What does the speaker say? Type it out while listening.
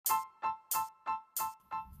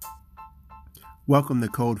Welcome to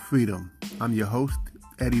Code Freedom. I'm your host,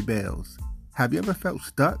 Eddie Bales. Have you ever felt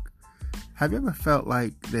stuck? Have you ever felt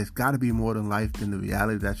like there's got to be more than life than the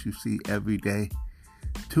reality that you see every day?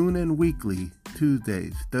 Tune in weekly,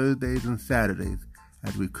 Tuesdays, Thursdays, and Saturdays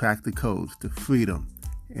as we crack the codes to freedom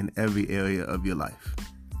in every area of your life.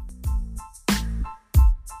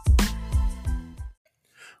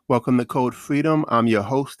 Welcome to Code Freedom. I'm your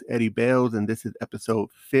host, Eddie Bales, and this is episode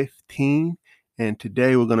 15. And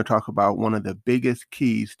today we're going to talk about one of the biggest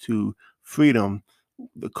keys to freedom,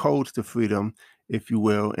 the codes to freedom, if you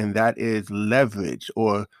will, and that is leverage,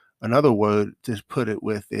 or another word to put it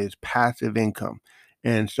with is passive income.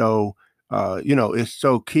 And so, it's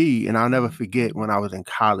so key. And I'll never forget when I was in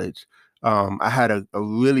college, I had a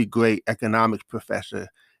really great economics professor,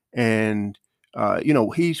 and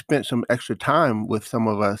he spent some extra time with some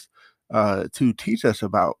of us to teach us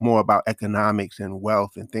more about economics and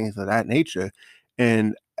wealth and things of that nature.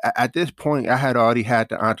 And at this point, I had already had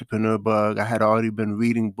the entrepreneur bug. I had already been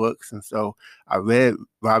reading books, and so I read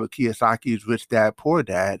Robert Kiyosaki's Rich Dad Poor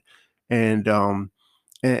Dad, and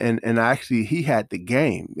actually he had the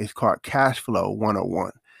game. It's called Cash Flow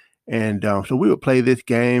 101. And so we would play this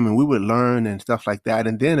game and we would learn and stuff like that.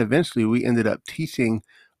 And then eventually we ended up teaching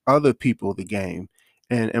other people the game.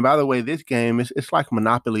 And by the way, this game it's like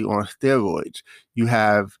Monopoly on steroids. You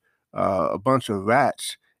have a bunch of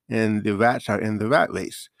rats, and the rats are in the rat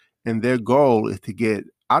race. And their goal is to get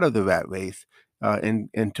out of the rat race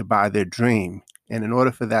and to buy their dream. And in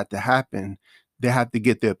order for that to happen, they have to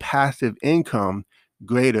get their passive income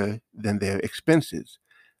greater than their expenses.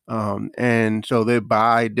 And so they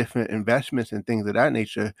buy different investments and things of that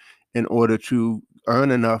nature in order to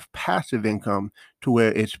earn enough passive income to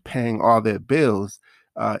where it's paying all their bills.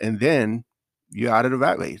 And then you're out of the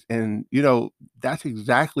rat race. And, that's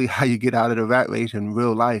exactly how you get out of the rat race in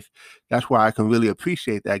real life. That's why I can really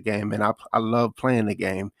appreciate that game. And I love playing the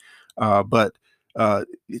game. But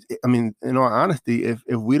in all honesty, if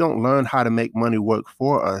we don't learn how to make money work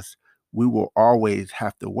for us, we will always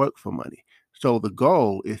have to work for money. So the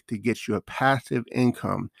goal is to get your passive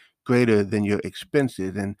income greater than your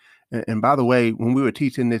expenses. And by the way, when we were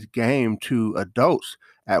teaching this game to adults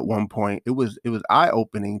at one point, it was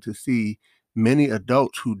eye-opening to see many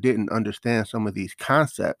adults who didn't understand some of these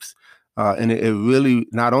concepts. And it really,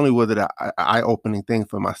 not only was it an eye-opening thing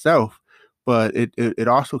for myself, but it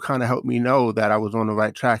also kind of helped me know that I was on the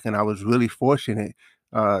right track, and I was really fortunate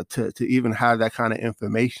to even have that kind of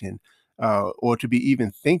information or to be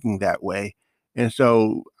even thinking that way. And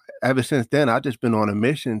so ever since then, I've just been on a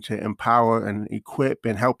mission to empower and equip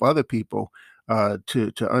and help other people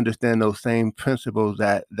to understand those same principles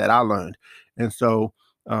that I learned. And so,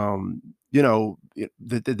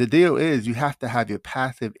 the deal is you have to have your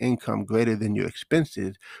passive income greater than your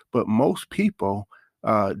expenses, but most people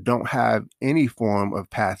don't have any form of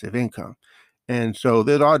passive income. And so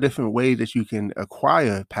there's all different ways that you can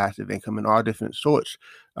acquire passive income in all different sorts.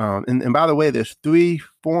 And by the way, there's three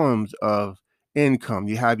forms of income.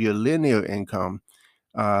 You have your linear income.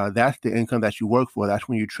 That's the income that you work for. That's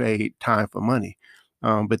when you trade time for money.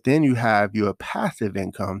 But then you have your passive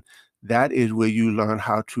income. That is where you learn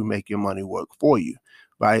how to make your money work for you,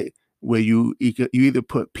 right? Where you either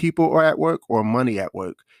put people at work or money at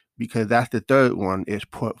work, because that's the third one is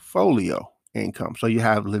portfolio income. So you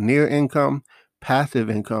have linear income, passive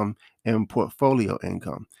income, and portfolio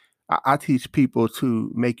income. I teach people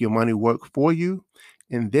to make your money work for you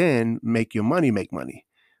and then make your money make money,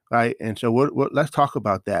 right? And so let's talk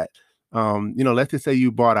about that. Let's just say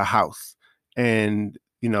you bought a house, and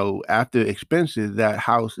after expenses, that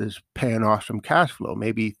house is paying off some cash flow,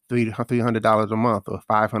 maybe $300 a month or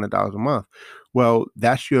 $500 a month. Well,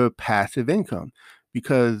 that's your passive income,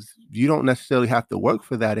 because you don't necessarily have to work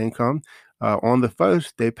for that income. On the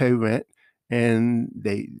first, they pay rent, and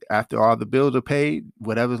after all the bills are paid,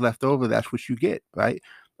 whatever's left over, that's what you get, right?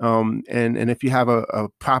 And if you have a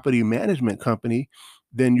property management company,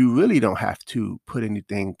 then you really don't have to put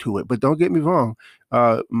anything to it. But don't get me wrong,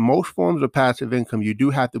 most forms of passive income, you do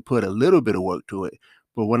have to put a little bit of work to it,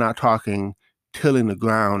 but we're not talking tilling the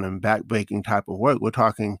ground and backbreaking type of work. We're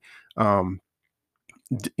talking, um,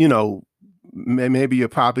 maybe your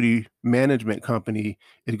property management company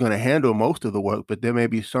is going to handle most of the work, but there may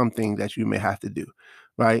be something that you may have to do,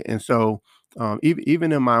 right? And so,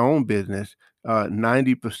 even in my own business,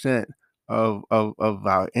 90% of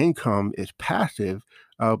our income is passive,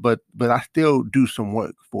 but I still do some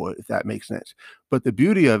work for it, if that makes sense. But the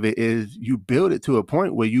beauty of it is you build it to a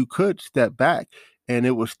point where you could step back and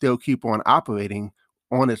it will still keep on operating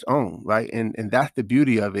on its own, right? And that's the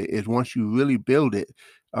beauty of it, is once you really build it,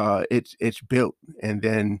 it's built, and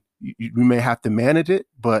then you may have to manage it,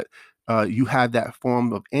 but you have that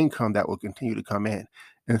form of income that will continue to come in.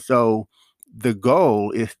 And so the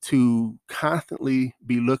goal is to constantly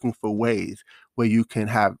be looking for ways where you can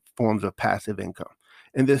have forms of passive income.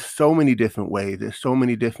 And there's so many different ways. There's so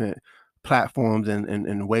many different platforms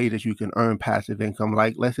and ways that you can earn passive income.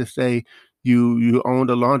 Like, let's just say you owned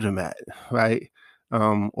a laundromat, right?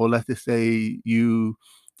 Or let's just say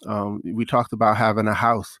we talked about having a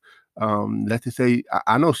house. Let's just say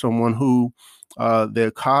I know someone who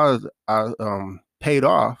their cars are paid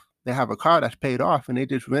off. They have a car that's paid off and they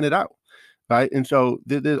just rent it out, right? And so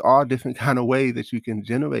there's all different kind of ways that you can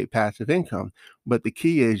generate passive income. But the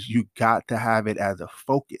key is you got to have it as a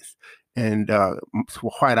focus. And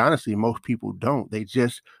quite honestly, most people don't. They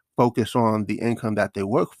just focus on the income that they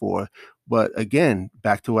work for. But again,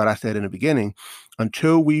 back to what I said in the beginning,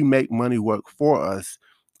 until we make money work for us,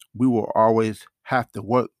 we will always have to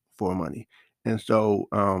work for money. And so,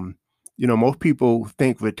 most people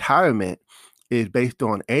think retirement is based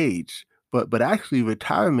on age, but actually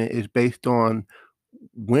retirement is based on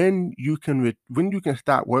when you can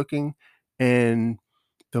stop working and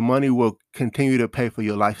the money will continue to pay for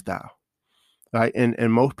your lifestyle, right?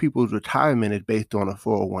 And most people's retirement is based on a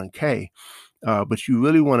 401k. But you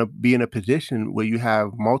really want to be in a position where you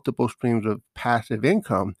have multiple streams of passive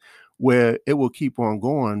income where it will keep on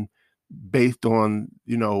going based on,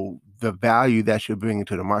 the value that you're bringing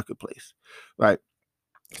to the marketplace, right?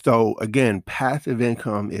 So again, passive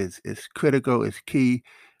income is critical, is key.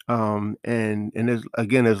 And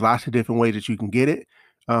there's lots of different ways that you can get it.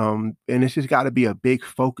 And it's just got to be a big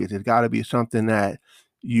focus. It's got to be something that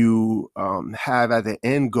you have as an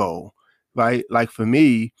end goal, right? Like for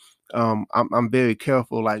me, I'm very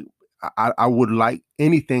careful. Like I would like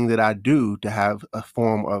anything that I do to have a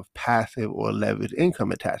form of passive or leveraged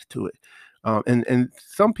income attached to it. And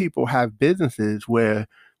some people have businesses where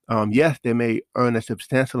yes, they may earn a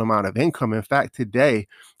substantial amount of income. In fact, today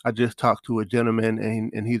I just talked to a gentleman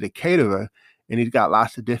and he's a caterer and he's got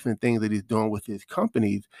lots of different things that he's doing with his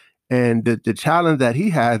companies. And the challenge that he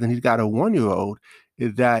has, and he's got a 1-year old,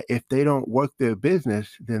 is that if they don't work their business,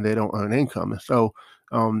 then they don't earn income. And so,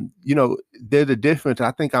 there's a difference.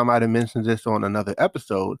 I think I might have mentioned this on another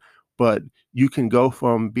episode, but you can go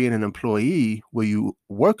from being an employee where you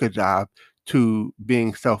work a job to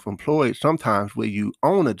being self-employed sometimes where you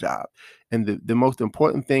own a job. And the most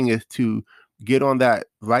important thing is to get on that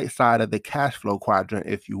right side of the cash flow quadrant,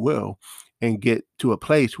 if you will, and get to a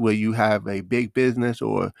place where you have a big business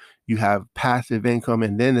or you have passive income.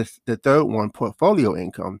 And then it's the third one, portfolio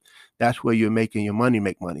income. That's where you're making your money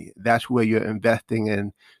make money. That's where you're investing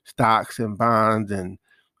in stocks and bonds and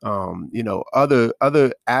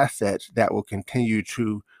other assets that will continue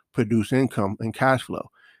to produce income and cash flow.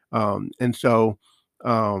 And so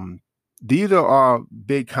these are all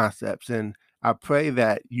big concepts, and I pray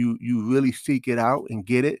that you really seek it out and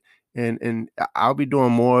get it. And I'll be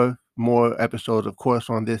doing more episodes, of course,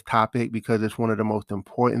 on this topic because it's one of the most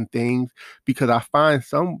important things. Because I find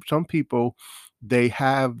some people they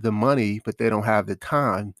have the money but they don't have the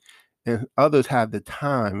time, and others have the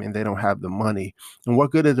time and they don't have the money. And what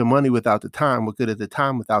good is the money without the time? What good is the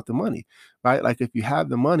time without the money? Right? Like if you have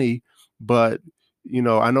the money, but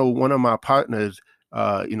I know one of my partners,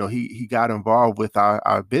 he got involved with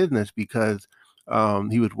our business because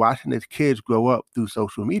he was watching his kids grow up through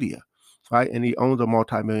social media, right? And he owns a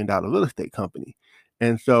multi-million dollar real estate company.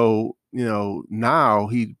 And so, now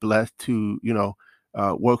he's blessed to,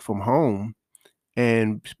 work from home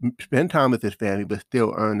and spend time with his family, but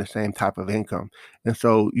still earn the same type of income. And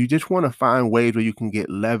so you just want to find ways where you can get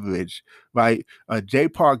leverage, right? J.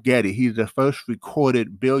 Park Getty, he's the first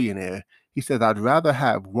recorded billionaire. He says, I'd rather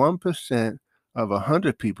have 1% of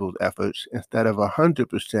 100 people's efforts instead of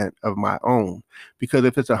 100% of my own. Because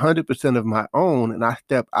if it's 100% of my own and I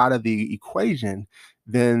step out of the equation,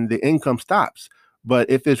 then the income stops.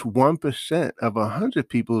 But if it's 1% of 100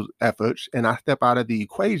 people's efforts and I step out of the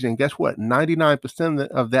equation, guess what? 99%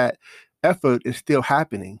 of that effort is still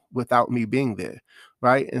happening without me being there,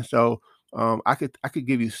 right? And so I could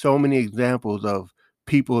give you so many examples of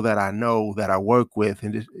people that I know that I work with.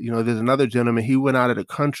 And just, there's another gentleman, he went out of the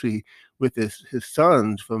country with his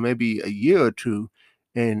sons for maybe a year or two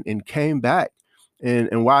and came back.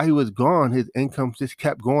 And while he was gone, his income just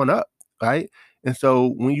kept going up, right? And so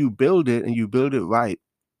when you build it and you build it right,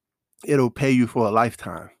 it'll pay you for a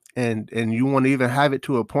lifetime. And you want to even have it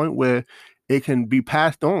to a point where it can be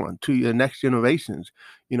passed on to your next generations.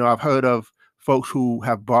 I've heard of folks who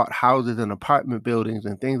have bought houses and apartment buildings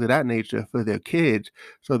and things of that nature for their kids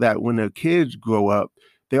so that when their kids grow up,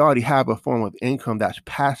 they already have a form of income that's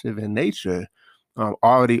passive in nature,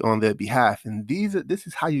 already on their behalf. And this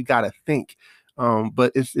is how you got to think.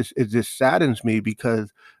 But it just saddens me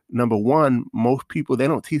because number one, most people, they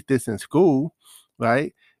don't teach this in school,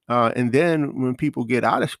 right? And then when people get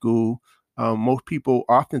out of school, most people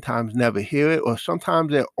oftentimes never hear it, or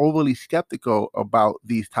sometimes they're overly skeptical about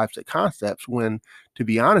these types of concepts. When, to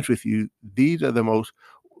be honest with you, these are the most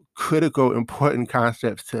critical, important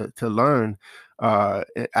concepts to learn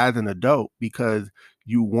as an adult, because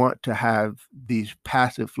you want to have these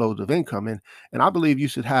passive flows of income. And I believe you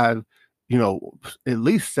should have, at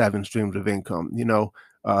least 7 streams of income.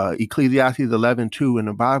 Ecclesiastes 11:2 in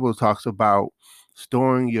the Bible talks about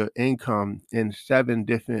storing your income in 7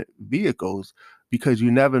 different vehicles, because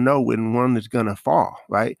you never know when one is going to fall,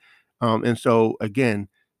 right? And so again,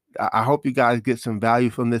 I hope you guys get some value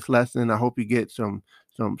from this lesson. I hope you get some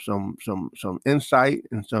insight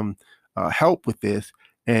and some help with this.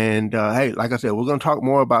 And hey, like I said, we're going to talk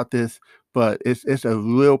more about this, but it's a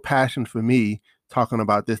real passion for me talking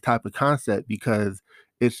about this type of concept, because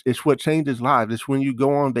it's what changes lives. It's when you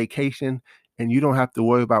go on vacation and you don't have to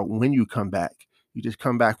worry about when you come back. You just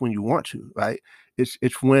come back when you want to, right?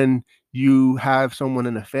 It's when you have someone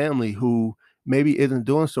in the family who maybe isn't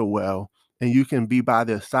doing so well, and you can be by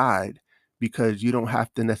their side, because you don't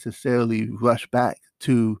have to necessarily rush back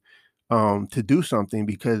to do something,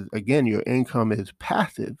 because again, your income is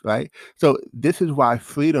passive, right? So this is why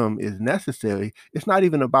freedom is necessary. It's not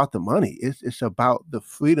even about the money. It's about the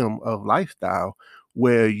freedom of lifestyle,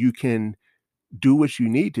 where you can do what you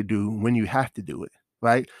need to do when you have to do it,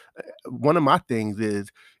 right? One of my things is,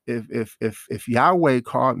 if Yahweh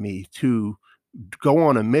called me to go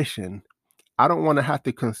on a mission, I don't want to have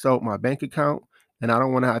to consult my bank account, and I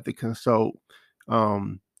don't want to have to consult,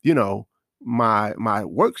 um, you know, my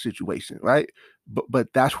work situation, right?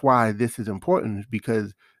 But that's why this is important,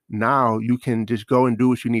 because now you can just go and do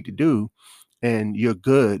what you need to do, and you're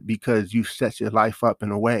good, because you set your life up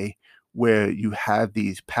in a way where you have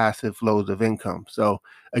these passive flows of income. So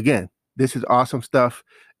again, this is awesome stuff.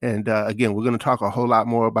 And again, we're going to talk a whole lot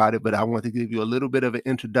more about it, but I want to give you a little bit of an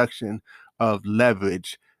introduction of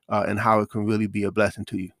leverage and how it can really be a blessing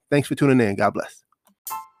to you. Thanks for tuning in. God bless.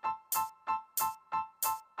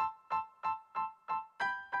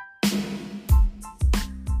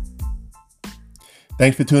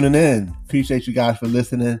 Thanks for tuning in. Appreciate you guys for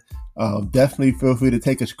listening. Definitely feel free to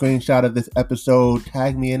take a screenshot of this episode,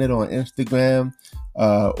 tag me in it on Instagram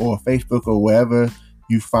or Facebook, or wherever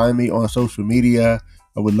you find me on social media.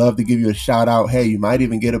 I would love to give you a shout out. Hey, you might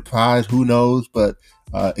even get a prize. Who knows? But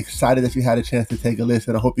excited that you had a chance to take a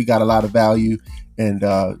listen. I hope you got a lot of value. And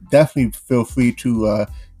definitely feel free to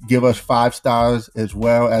give us 5 stars as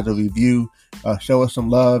well as a review. Show us some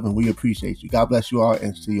love, and we appreciate you. God bless you all,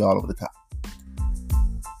 and see you all over the top.